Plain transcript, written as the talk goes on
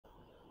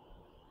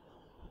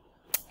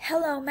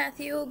Hello,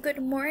 Matthew.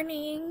 Good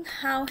morning.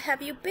 How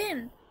have you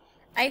been?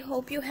 I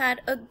hope you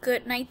had a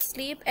good night's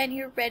sleep and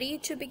you're ready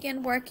to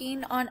begin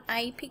working on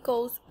IEP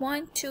goals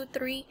 1, 2,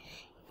 3,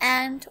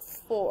 and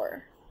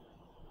 4.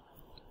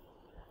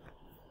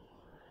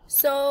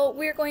 So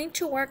we're going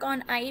to work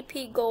on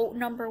IEP goal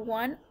number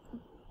 1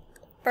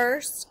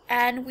 first,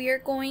 and we are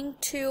going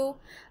to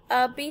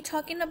be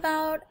talking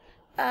about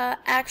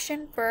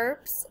action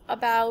verbs,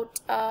 about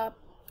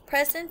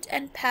present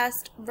and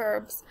past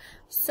verbs.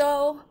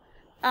 So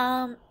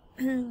a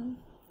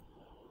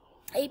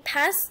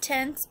past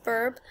tense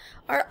verb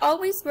are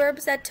always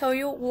verbs that tell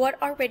you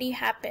what already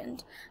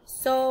happened.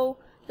 So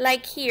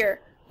like here,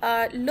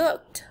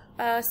 looked,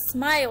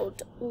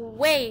 smiled,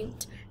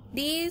 waved.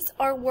 These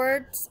are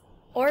words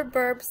or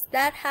verbs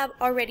that have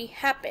already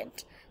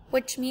happened,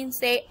 which means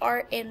they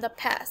are in the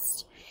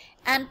past.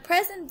 And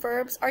present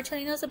verbs are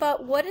telling us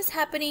about what is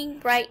happening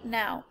right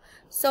now.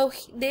 So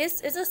this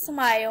is a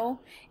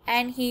smile,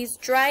 and he's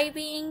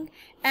driving,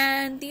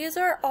 and these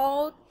are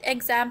all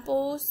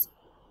examples,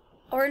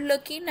 or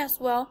looking as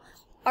well,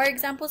 are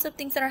examples of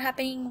things that are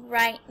happening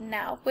right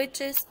now,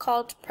 which is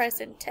called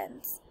present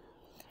tense.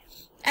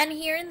 And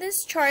here in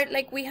this chart,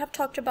 like we have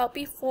talked about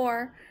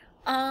before,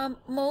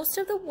 most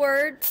of the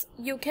words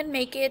you can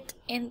make it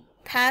in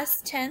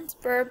past tense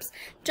verbs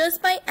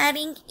just by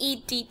adding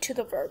ed to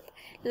the verb.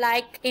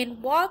 Like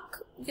in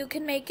walk, you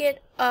can make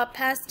it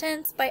past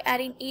tense by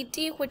adding ed,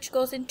 which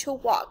goes into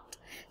walked.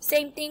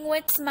 Same thing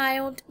with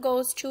smiled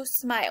goes to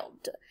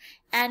smiled,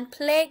 and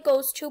play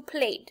goes to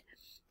played,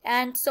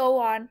 and so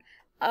on.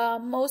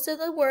 Most of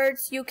the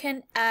words you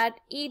can add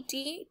ed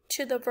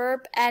to the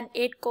verb and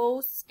it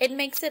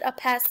makes it a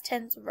past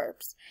tense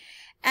verbs.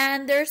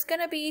 And there's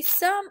gonna be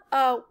some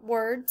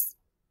words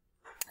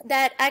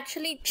that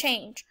actually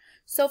change.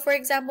 So for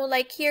example,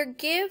 like here,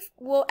 give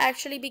will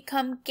actually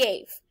become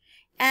gave,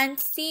 and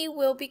see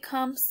will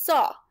become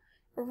saw,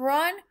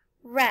 run,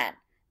 ran.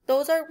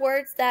 Those are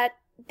words that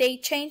they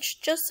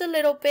change just a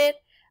little bit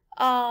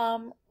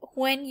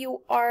when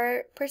you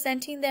are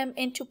presenting them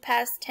into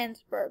past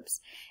tense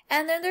verbs.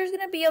 And then there's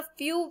going to be a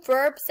few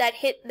verbs that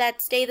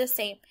stay the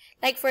same.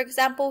 Like for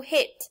example,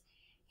 hit.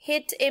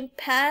 Hit in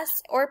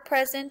past or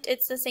present,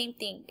 it's the same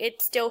thing.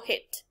 It's still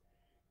hit.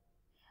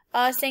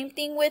 Same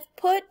thing with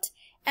put,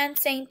 and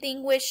same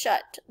thing with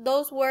shut.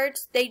 Those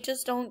words, they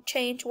just don't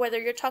change whether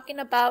you're talking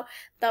about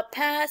the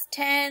past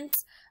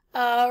tense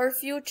or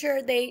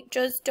future. They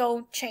just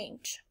don't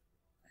change.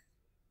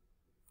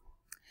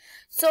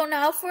 So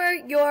now for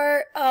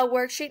your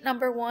worksheet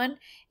number 1,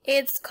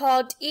 it's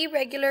called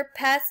Irregular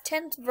Past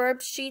Tense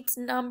Verb Sheets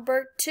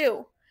number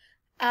 2.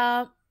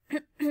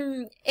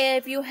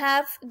 If you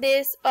have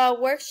this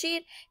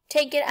worksheet,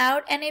 take it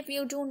out, and if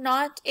you do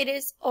not, it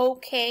is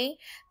okay.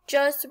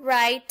 Just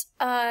write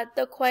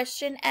the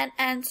question and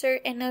answer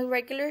in a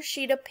regular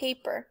sheet of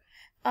paper.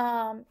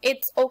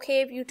 It's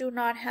okay if you do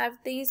not have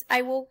these.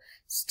 I will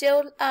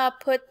still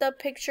put the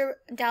picture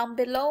down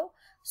below,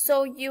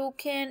 so you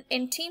can,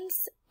 in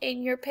Teams,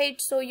 in your page,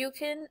 so you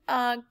can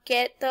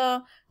get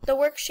the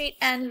worksheet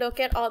and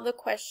look at all the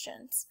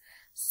questions.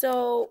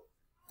 So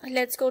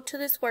let's go to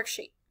this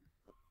worksheet.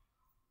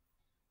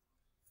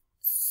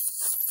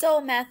 So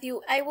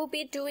Matthew, I will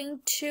be doing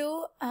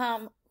 2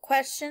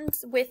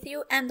 questions with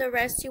you, and the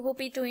rest you will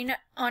be doing it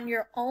on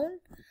your own.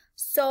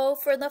 So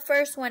for the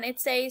first one, it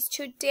says,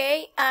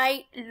 today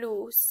I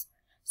lose.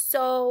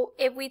 So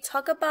if we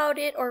talk about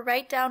it or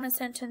write down a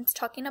sentence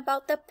talking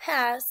about the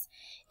past,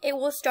 it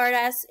will start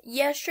as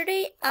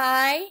yesterday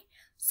I.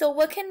 So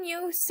what can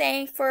you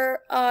say for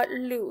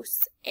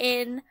lose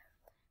in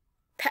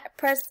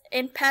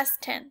past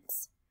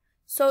tense?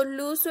 So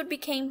lose would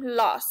become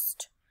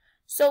lost.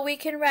 So we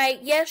can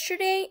write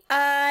yesterday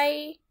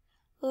I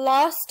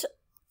lost.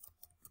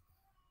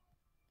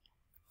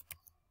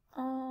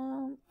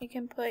 We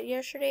can put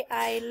yesterday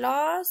I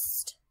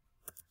lost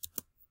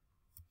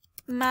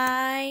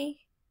my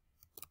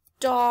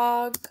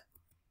dog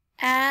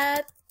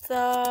at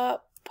the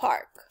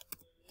park.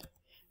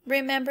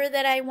 Remember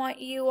that I want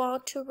you all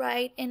to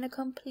write in a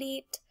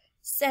complete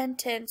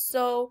sentence.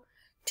 So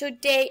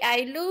today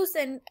I lose,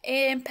 and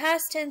in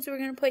past tense we're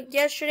going to put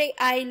yesterday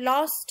I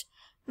lost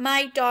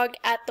my dog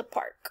at the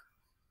park.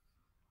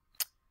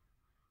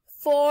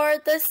 For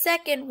the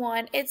second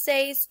one, it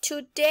says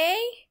today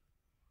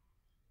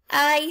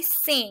I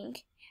sing.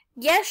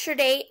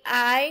 Yesterday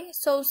I,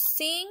 so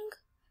sing,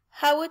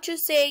 how would you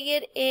say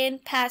it in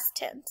past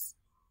tense?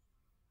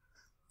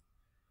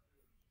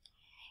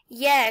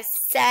 Yes,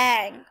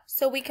 sang.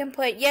 So we can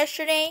put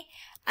yesterday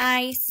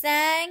I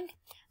sang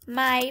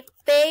my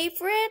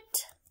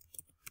favorite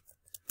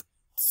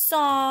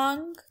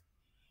song,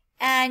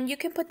 and you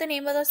can put the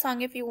name of the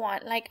song if you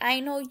want. Like I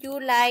know you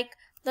like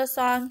the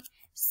song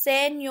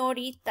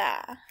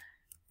Señorita,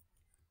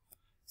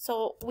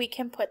 so we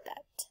can put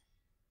that.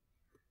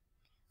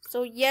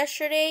 So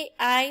yesterday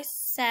I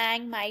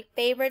sang my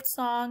favorite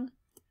song,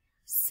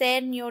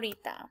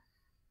 Señorita.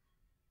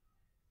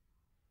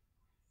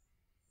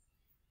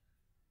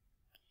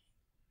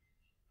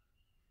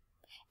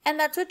 And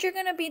that's what you're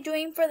going to be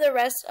doing for the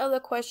rest of the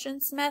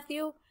questions,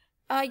 Matthew.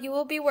 You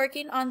will be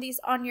working on these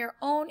on your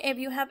own. If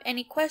you have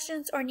any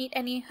questions or need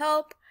any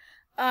help,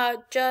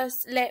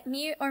 just let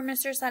me or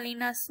Mr.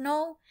 Salinas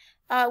know.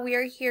 We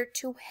are here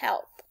to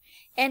help.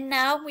 And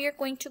now we are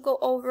going to go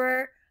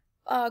over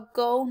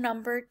go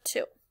number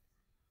 2.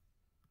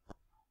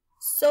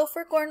 So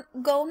for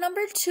go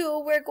number 2,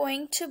 we're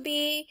going to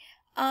be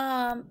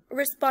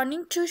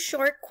responding to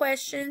short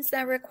questions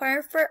that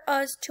require for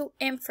us to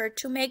infer,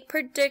 to make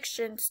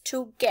predictions,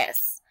 to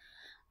guess.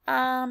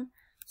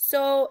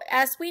 So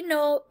as we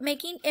know,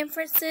 making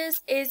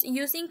inferences is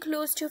using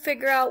clues to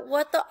figure out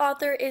what the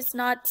author is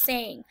not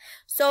saying.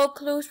 So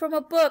clues from a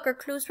book or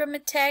clues from a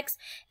text,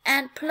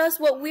 and plus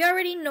what we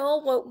already know,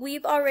 what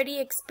we've already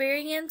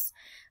experienced,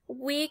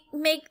 we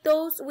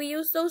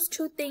use those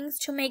two things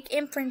to make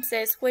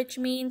inferences, which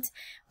means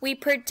we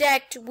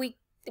project,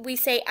 we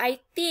say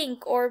I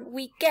think, or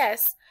we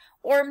guess,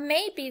 or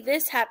maybe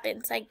this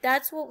happens. Like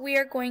that's what we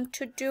are going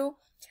to do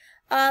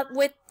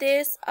with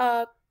this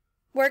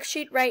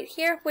worksheet right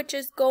here, which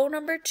is go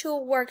number 2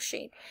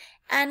 worksheet,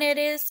 and it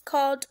is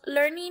called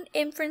Learning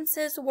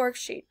Inferences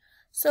Worksheet.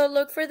 So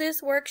look for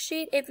this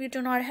worksheet. If you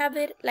do not have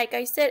it, like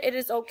I said, it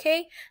is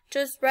okay.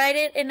 Just write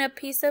it in a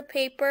piece of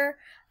paper,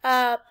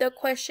 the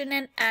question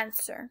and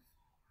answer.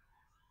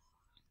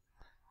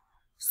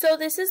 So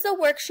this is the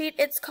worksheet.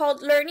 It's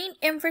called Learning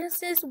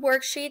Inferences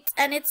Worksheets,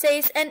 and it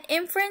says an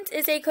inference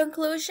is a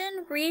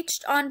conclusion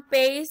reached on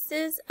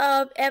basis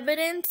of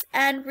evidence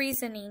and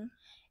reasoning.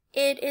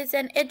 It is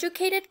an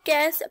educated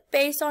guess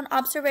based on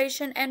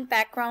observation and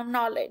background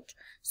knowledge.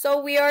 So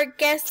we are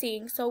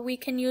guessing, so we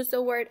can use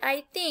the word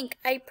I think,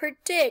 I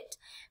predict,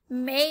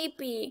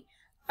 maybe,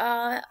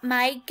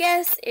 my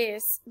guess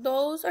is.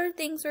 Those are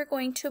things we're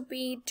going to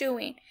be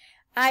doing.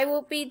 I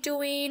will be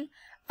doing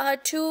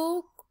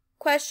 2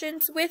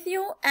 questions with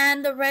you,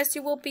 and the rest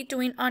you will be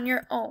doing on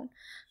your own.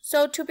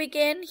 So to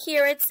begin,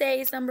 here it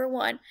says number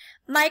 1,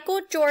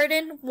 Michael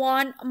Jordan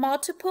won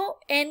multiple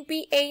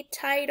NBA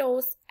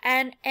titles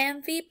and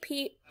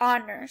MVP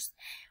honors.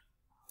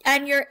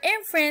 And your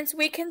inference,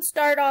 we can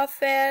start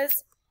off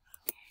as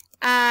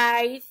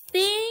I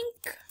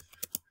think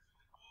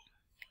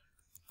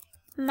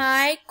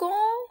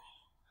Michael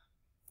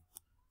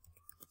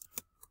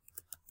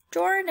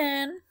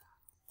Jordan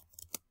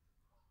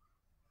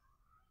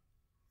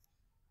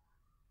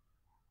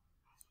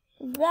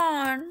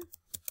won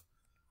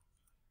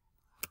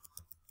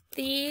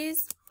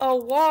these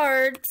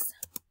awards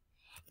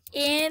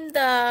in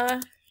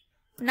the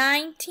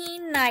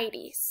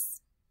 1990s.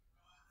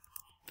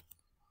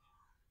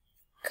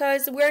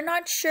 Because we're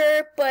not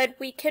sure, but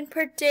we can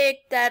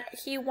predict that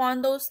he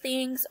won those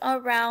things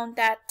around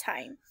that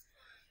time.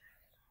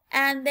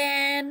 And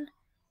then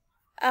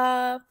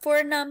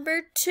for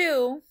number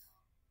 2,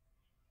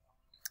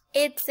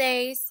 it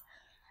says,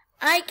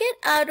 I get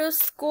out of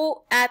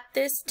school at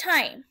this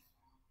time.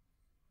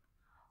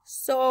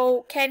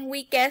 So can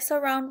we guess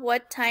around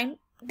what time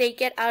they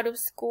get out of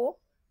school?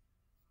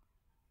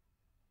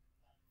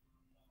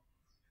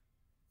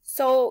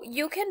 So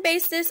you can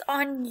base this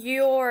on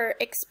your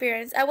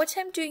experience. At what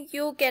time do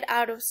you get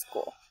out of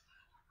school?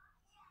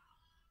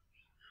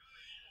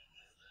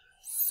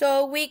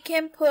 So we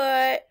can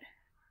put,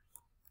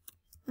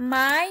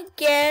 my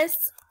guess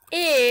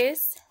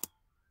is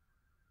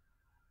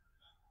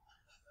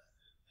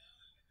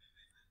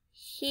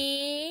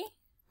he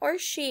or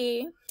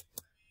she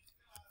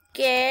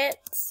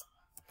gets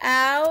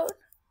out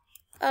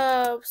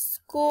of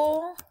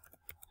school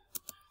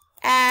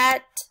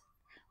at,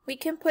 we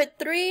can put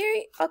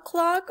 3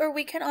 o'clock, or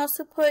we can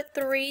also put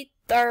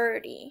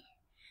 3:30,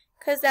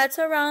 because that's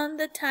around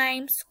the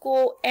time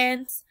school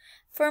ends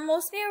for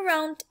mostly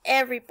around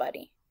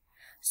everybody.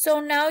 So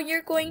now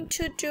you're going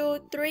to do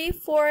 3,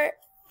 4,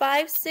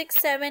 5, 6,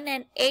 7,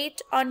 and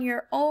 8 on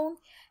your own.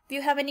 If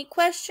you have any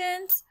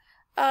questions,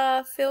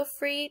 feel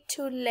free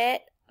to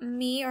let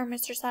me or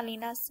Mr.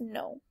 Salinas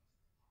know.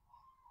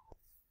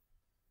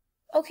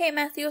 Okay,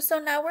 Matthew, so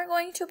now we're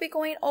going to be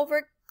going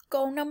over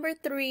go number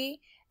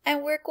 3,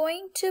 and we're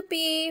going to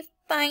be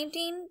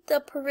finding the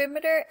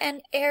perimeter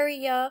and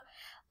area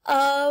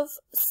of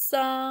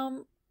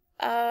some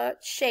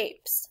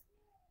shapes.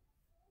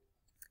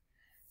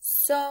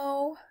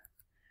 So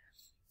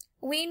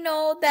we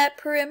know that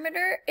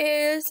perimeter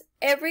is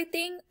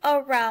everything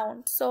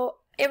around, so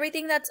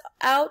everything that's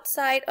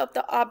outside of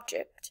the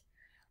object.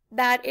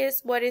 That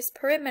is what is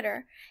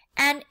perimeter.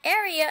 And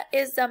area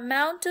is the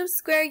amount of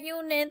square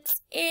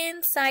units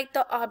inside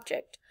the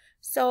object.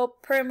 So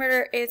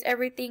perimeter is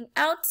everything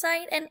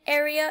outside and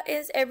area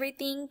is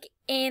everything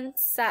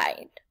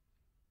inside.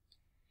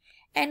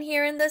 And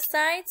here in the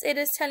sides, it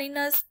is telling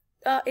us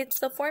it's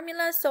the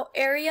formula. So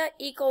area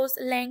equals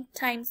length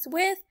times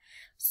width.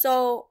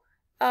 So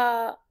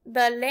the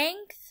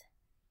length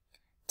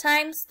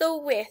times the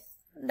width.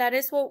 That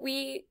is what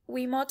we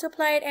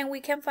multiplied, and we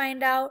can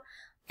find out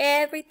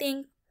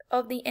everything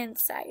of the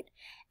inside.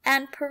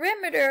 And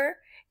perimeter,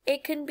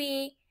 it can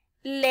be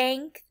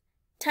length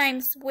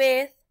times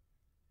width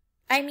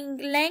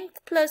length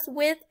plus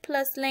width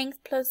plus length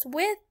plus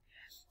width,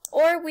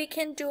 or we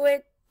can do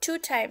it 2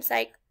 times,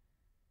 like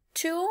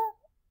 2,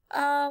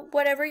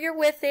 whatever your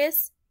width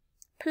is,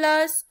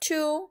 plus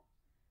 2,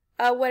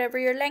 whatever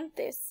your length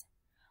is.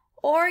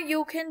 Or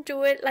you can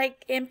do it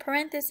like in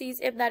parentheses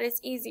if that is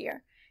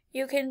easier.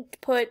 You can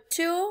put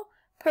 2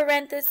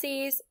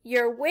 parentheses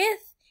your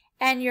width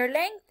and your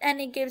length, and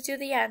it gives you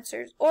the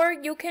answers. Or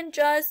you can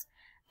just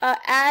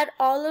add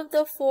all of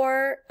the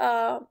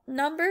 4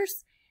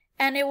 numbers,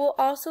 and it will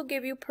also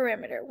give you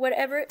perimeter,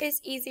 whatever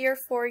is easier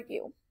for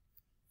you.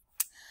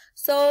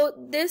 So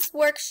this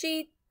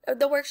worksheet,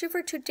 the worksheet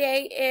for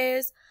today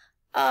is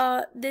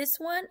this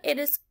one.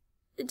 It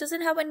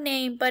doesn't have a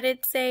name, but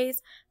it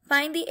says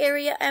find the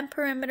area and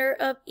perimeter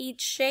of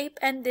each shape,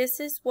 and this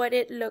is what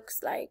it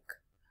looks like.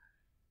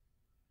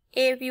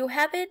 If you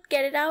have it,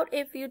 get it out.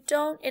 If you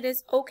don't, it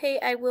is okay.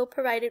 I will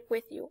provide it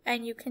with you,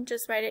 and you can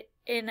just write it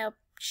in a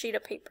sheet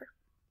of paper.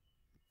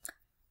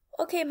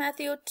 Okay,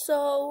 Matthew,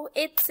 so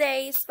it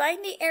says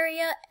find the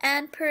area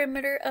and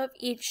perimeter of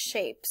each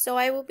shape. So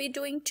I will be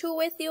doing 2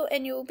 with you,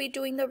 and you will be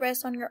doing the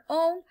rest on your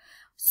own.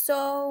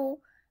 So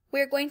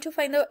we're going to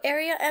find the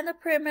area and the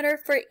perimeter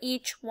for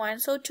each one.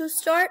 So to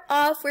start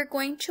off, we're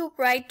going to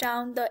write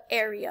down the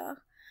area.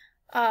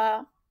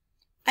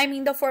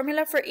 The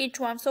formula for each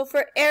one. So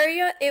for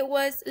area, it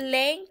was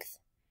length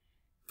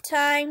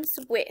times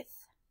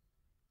width.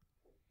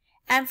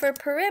 And for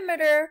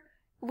perimeter,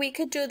 we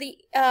could do the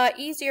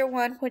easier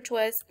one, which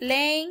was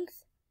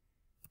length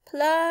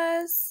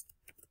plus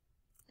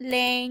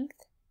width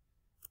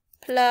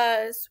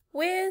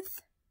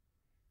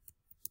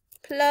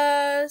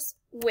plus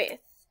width.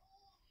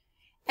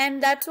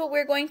 And that's what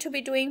we're going to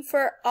be doing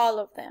for all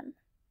of them.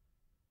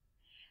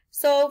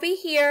 So over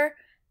here,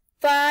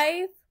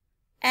 5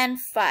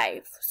 and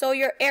 5. So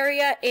your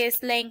area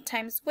is length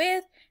times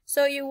width.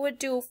 So you would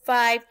do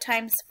 5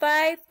 times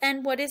 5.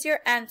 And what is your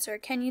answer?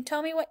 Can you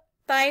tell me what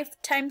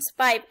 5 times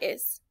 5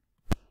 is?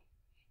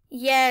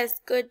 Yes,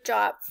 good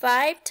job.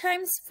 5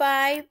 times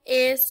 5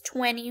 is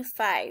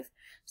 25.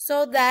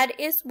 So that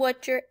is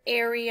what your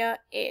area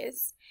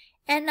is.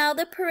 And now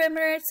the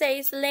perimeter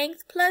says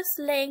length plus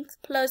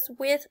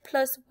width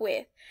plus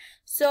width.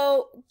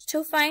 So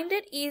to find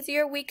it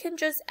easier, we can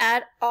just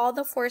add all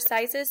the 4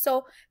 sizes.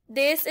 So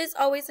this is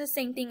always the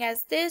same thing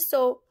as this.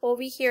 So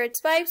over here it's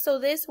 5. So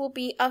this will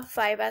be a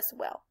 5 as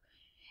well.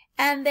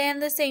 And then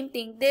the same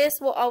thing. This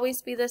will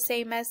always be the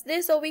same as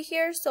this over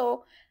here.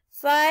 So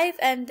 5,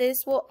 and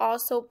this will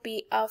also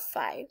be a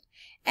 5.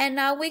 And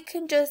now we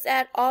can just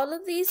add all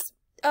of these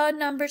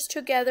numbers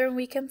together, and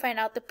we can find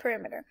out the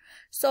perimeter.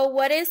 So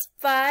what is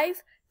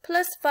 5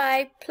 plus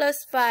 5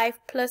 plus 5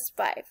 plus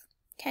 5?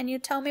 Can you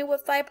tell me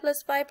what 5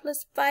 plus 5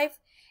 plus 5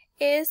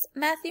 is,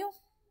 Matthew?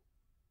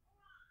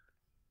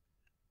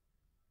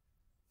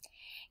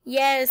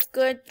 Yes,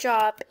 good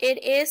job.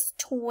 It is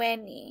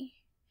 20.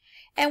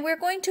 And we're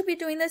going to be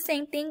doing the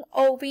same thing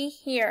over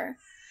here.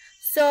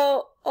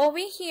 So over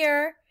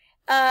here,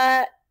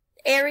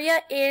 area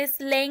is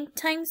length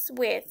times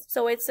width.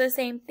 So it's the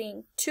same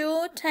thing.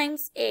 2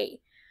 times 8.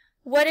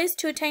 What is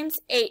 2 times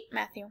 8,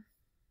 Matthew?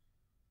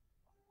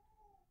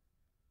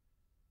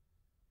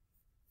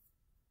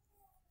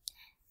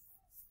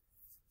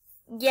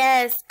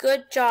 Yes,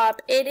 good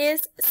job. It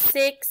is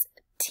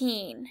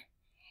 16.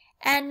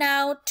 And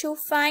now to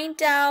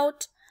find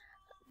out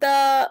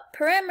the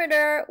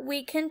perimeter,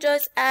 we can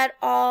just add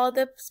all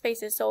the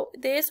spaces. So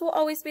this will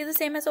always be the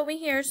same as over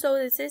here. So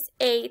this is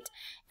 8.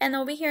 And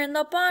over here in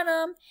the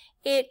bottom,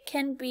 it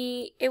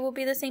will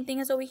be the same thing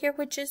as over here,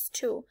 which is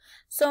 2.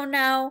 So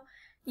now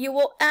you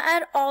will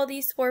add all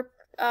these 4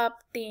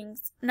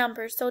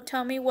 numbers. So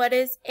tell me, what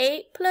is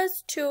 8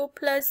 plus 2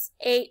 plus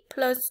 8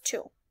 plus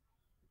 2?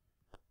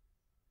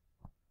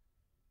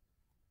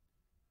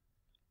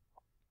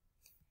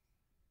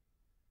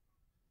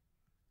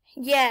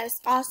 Yes,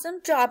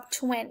 awesome job,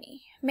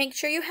 20. Make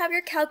sure you have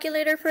your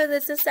calculator for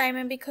this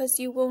assignment because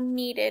you will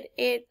need it.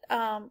 It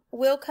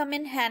will come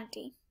in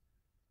handy.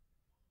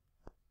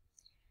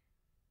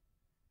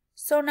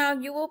 So now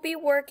you will be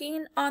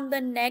working on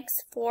the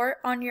next 4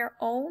 on your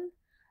own.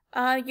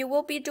 You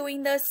will be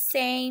doing the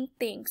same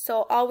thing.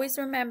 So always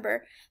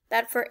remember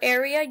that for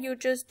area, you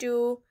just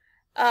do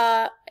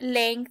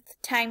length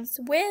times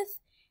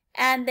width.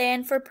 And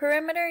then for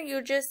perimeter,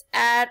 you just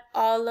add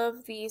all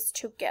of these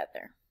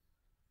together.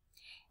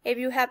 If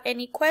you have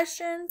any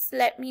questions,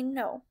 let me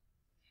know.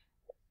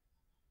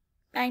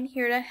 I'm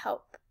here to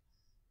help.